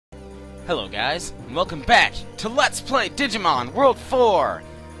Hello guys, and welcome back to Let's Play Digimon World 4!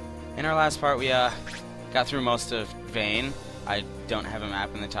 In our last part we got through most of Vane. I don't have a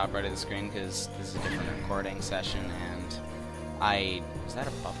map in the top right of the screen because this is a different recording session and is that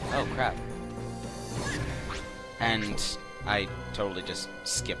a bubble? Oh crap. And I totally just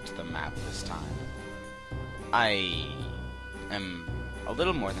skipped the map this time. I am a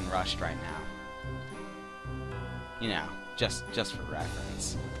little more than rushed right now. You know, just for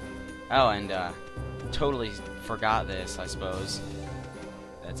reference. Oh, and totally forgot this, I suppose.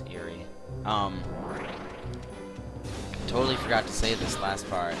 That's eerie. Totally forgot to say this last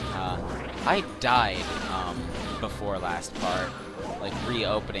part. I died before last part, like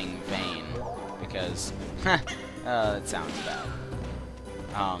reopening Vane, because that sounds bad.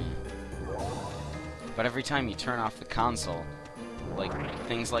 But every time you turn off the console, like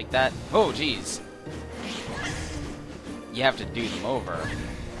things like that. Oh, jeez. You have to do them over.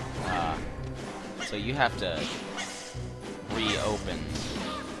 So you have to reopen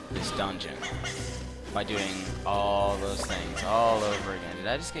this dungeon by doing all those things all over again. Did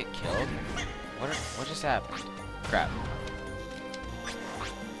I just get killed? What just happened? Crap.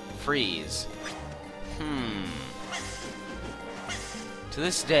 Freeze. To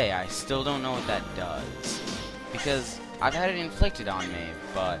this day, I still don't know what that does. Because I've had it inflicted on me,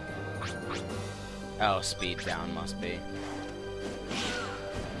 but... Oh, speed down must be.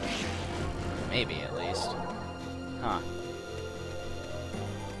 Maybe, at least. Huh.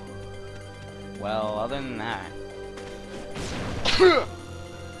 Well, other than that...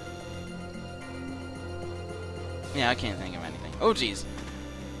 yeah, I can't think of anything. Oh, jeez!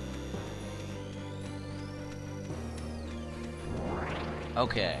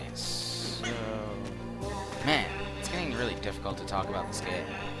 Okay, so... Man, it's getting really difficult to talk about this game.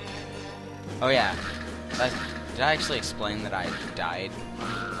 Oh, yeah. Did I actually explain that I died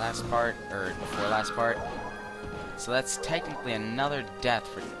last part, or before last part? So that's technically another death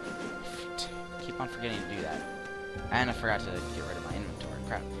for... Keep on forgetting to do that. And I forgot to get rid of my inventory.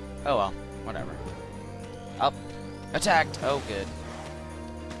 Crap. Oh well, whatever. Up. Attacked! Oh good.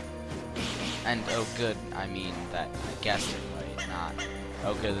 And oh good, I mean that I guessed it right, not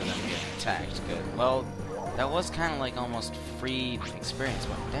oh good that I'm getting attacked. Good. Well, that was kind of like almost free experience,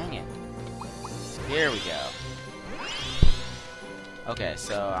 but dang it. Here we go. Okay,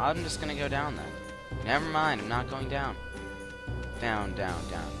 so I'm just gonna go down then. Never mind, I'm not going down. Down, down,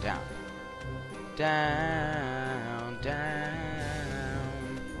 down, down. Down, down.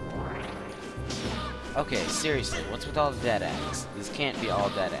 Okay, seriously, what's with all the dead ends? This can't be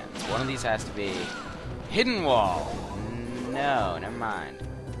all dead ends. One of these has to be... Hidden wall! No, never mind.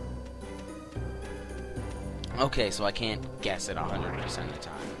 Okay, so I can't guess it 100% of the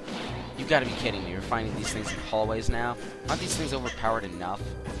time. You've got to be kidding me. You're finding these things in hallways now? Aren't these things overpowered enough?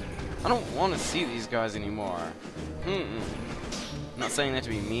 I don't want to see these guys anymore. I'm not saying that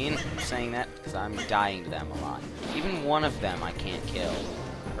to be mean. I'm saying that because I'm dying to them a lot. Even one of them I can't kill,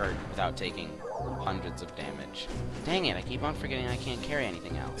 or without taking hundreds of damage. Dang it, I keep on forgetting I can't carry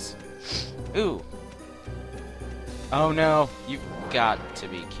anything else. Ooh. Oh no, you've got to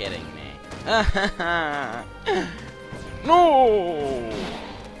be kidding me. No!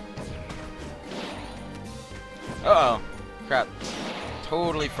 Uh-oh. Crap.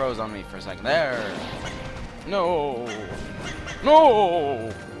 Totally froze on me for a second. There. No.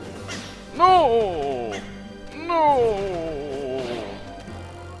 No. No. No.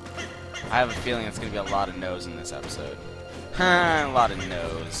 I have a feeling it's going to be a lot of no's in this episode. A lot of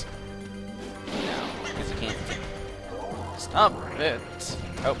no's. No, because you can't... Stop it.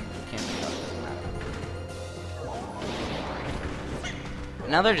 Oh, can't do that. Doesn't matter.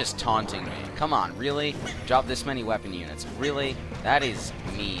 Now they're just taunting me. Come on, really? Drop this many weapon units. Really? That is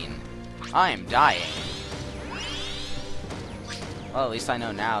mean. I am dying. Well, at least I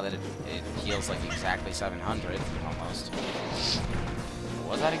know now that it heals like exactly 700, almost.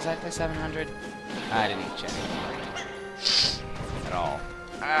 Was that exactly 700? I didn't even check at all.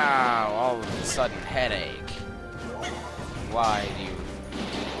 Ow, all of a sudden headache. Why do you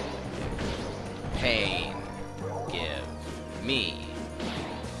pain give me?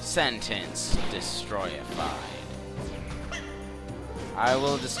 Sentence destroyified. I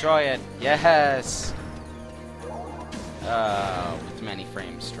will destroy it. Yes. With many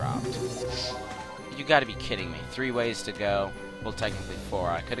frames dropped. You gotta be kidding me. 3 ways to go. Well, technically 4.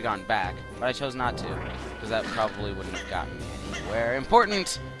 I could have gone back, but I chose not to, because that probably wouldn't have gotten me anywhere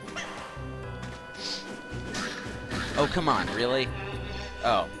important. Oh, come on, really?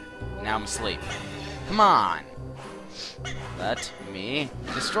 Oh, now I'm asleep. Come on. Let me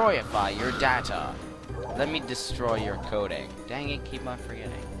destroyify your data. Let me destroy your coding. Dang it, keep on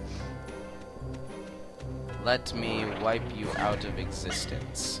forgetting. Let me wipe you out of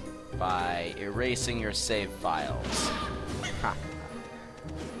existence by erasing your save files. Ha.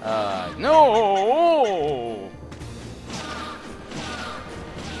 No!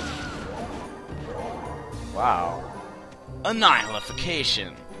 Wow.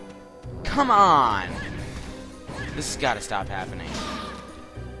 Annihilification. Come on! This has got to stop happening.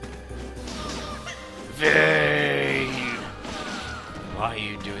 Vayne! Why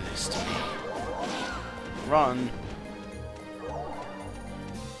you do this to me? Run.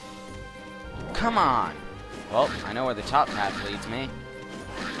 Come on! Well, I know where the top path leads me.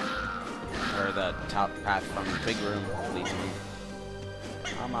 Or the top path from the big room leads me.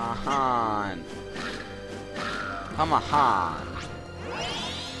 Come on! Come on!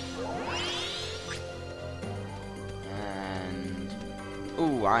 And...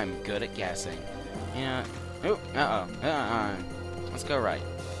 ooh, I'm good at guessing. Yeah. Ooh, let's go right.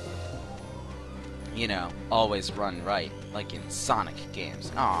 You know, always run right, like in Sonic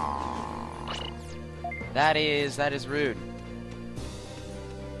games. Aww. That is rude.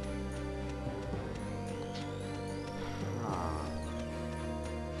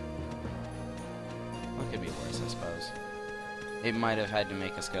 What could be worse, I suppose? It might have had to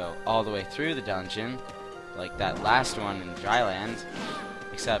make us go all the way through the dungeon, like that last one in Dryland.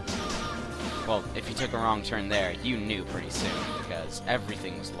 Except, well, if you took a wrong turn there, you knew pretty soon, because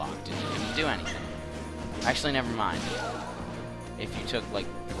everything was locked and you couldn't do anything. Actually, never mind. If you took, like,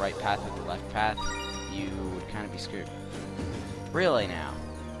 the right path or the left path, you would kind of be screwed. Really now.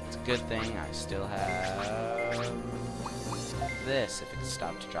 It's a good thing I still have this, if it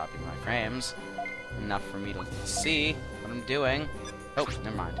stopped dropping my frames. Enough for me to see what I'm doing. Oh,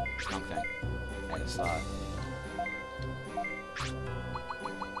 never mind. Wrong thing. I just saw it.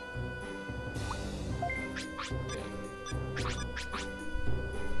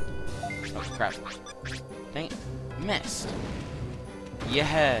 Oh, crap. Dang it. Missed.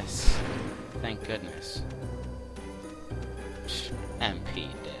 Yes! Thank goodness. MP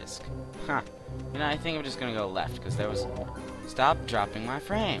disc. Huh. You know, I think I'm just gonna go left, because there was... Stop dropping my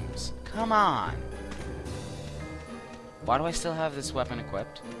frames. Come on! Why do I still have this weapon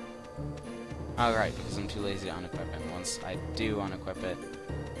equipped? Oh, right, because I'm too lazy to unequip it. Once I do unequip it...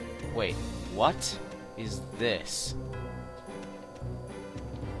 Wait, what is this?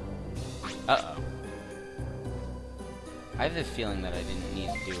 Uh-oh. I have the feeling that I didn't need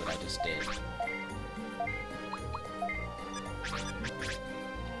to do what I just did.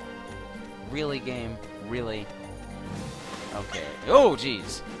 Really, game? Really? Okay. Oh,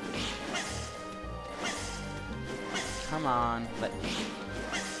 jeez! Come on, let me...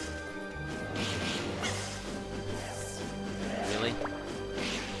 Really?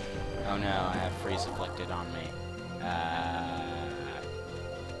 Oh no, I have freeze afflicted on me.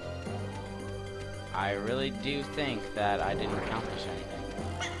 I really do think that I didn't accomplish anything.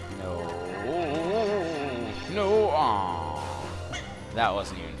 No. No. Aww. That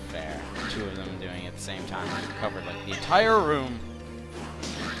wasn't even fair. Two of them doing it at the same time. I covered like the entire room.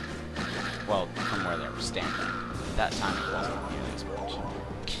 Well, from where they were standing. At that time it wasn't nearly as much.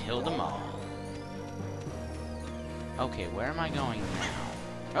 Killed them all. Okay, where am I going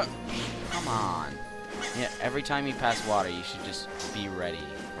now? Come on. Yeah, every time you pass water, you should just be ready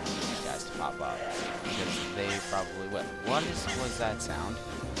for these guys to pop up. Because they probably will. What was that sound?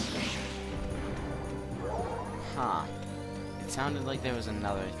 Huh. It sounded like there was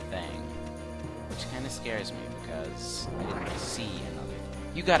another thing. Which kind of scares me, because I didn't see another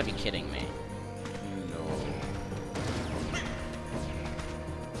thing. You gotta be kidding me. No.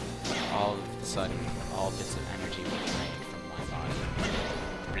 All of a sudden, all bits of energy were drained from my body.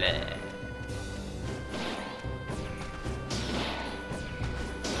 Bleh.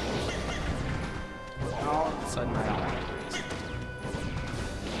 All of a sudden, I don't know the reason.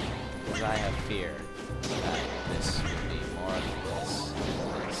 Because I have fear that this will be more of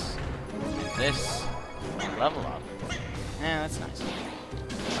this, and level up. Yeah, that's nice.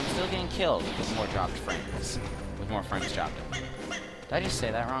 I'm still getting killed with more dropped frames. With more frames dropped. Did I just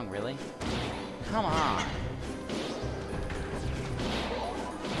say that wrong, really? Come on.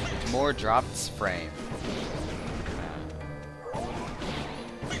 More dropped frame.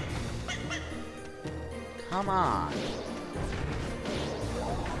 Come on.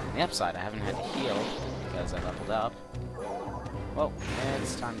 On the upside, I haven't had to heal because I leveled up. Well,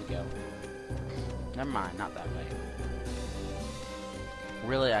 it's time to go. Never mind, not that way.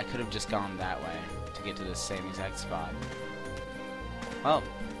 Really, I could have just gone that way to get to the same exact spot. Well,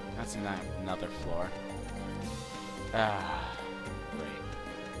 that's another floor. Ah, great.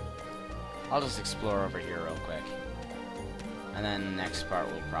 I'll just explore over here real quick. And then the next part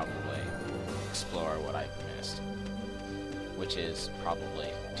will probably explore what I missed. Which is probably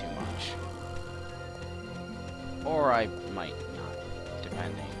too much. Or I might not,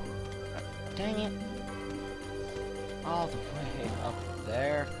 depending. Dang it. All the way up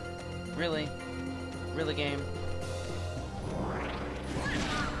there. Really? Really, game?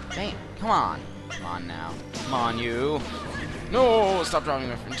 Dang, come on. Come on now. Come on, you. No! Stop dropping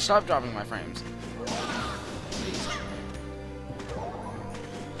my frames. Stop dropping my frames. Please.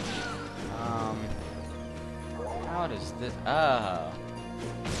 How does this... Oh.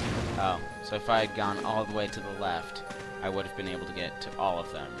 Oh. So if I had gone all the way to the left, I would have been able to get to all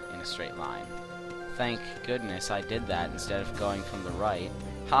of them in a straight line. Thank goodness I did that instead of going from the right.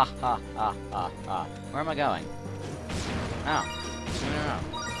 Ha ha ha ha ha. Where am I going? Oh. 2 in a row.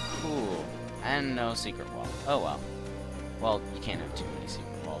 Cool. And no secret wall. Oh well. Well, you can't have too many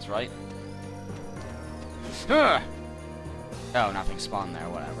secret walls, right? Ugh! Oh, nothing spawned there,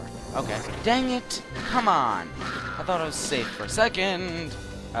 whatever. Okay. Dang it! Come on! I thought I was safe for a second!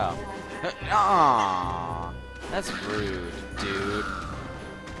 Oh. Aww! That's rude, dude.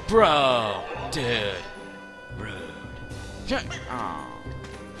 Bro! Dude. Rude. Aww.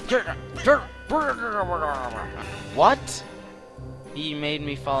 What? He made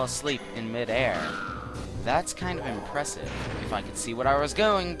me fall asleep in midair. That's kind of impressive. If I could see what I was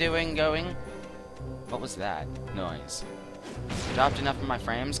going. What was that noise? Dropped enough of my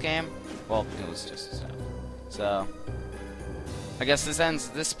frames, game? Well, it was just stuff. So, I guess this ends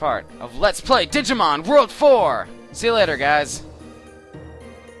this part of Let's Play Digimon World 4! See you later, guys.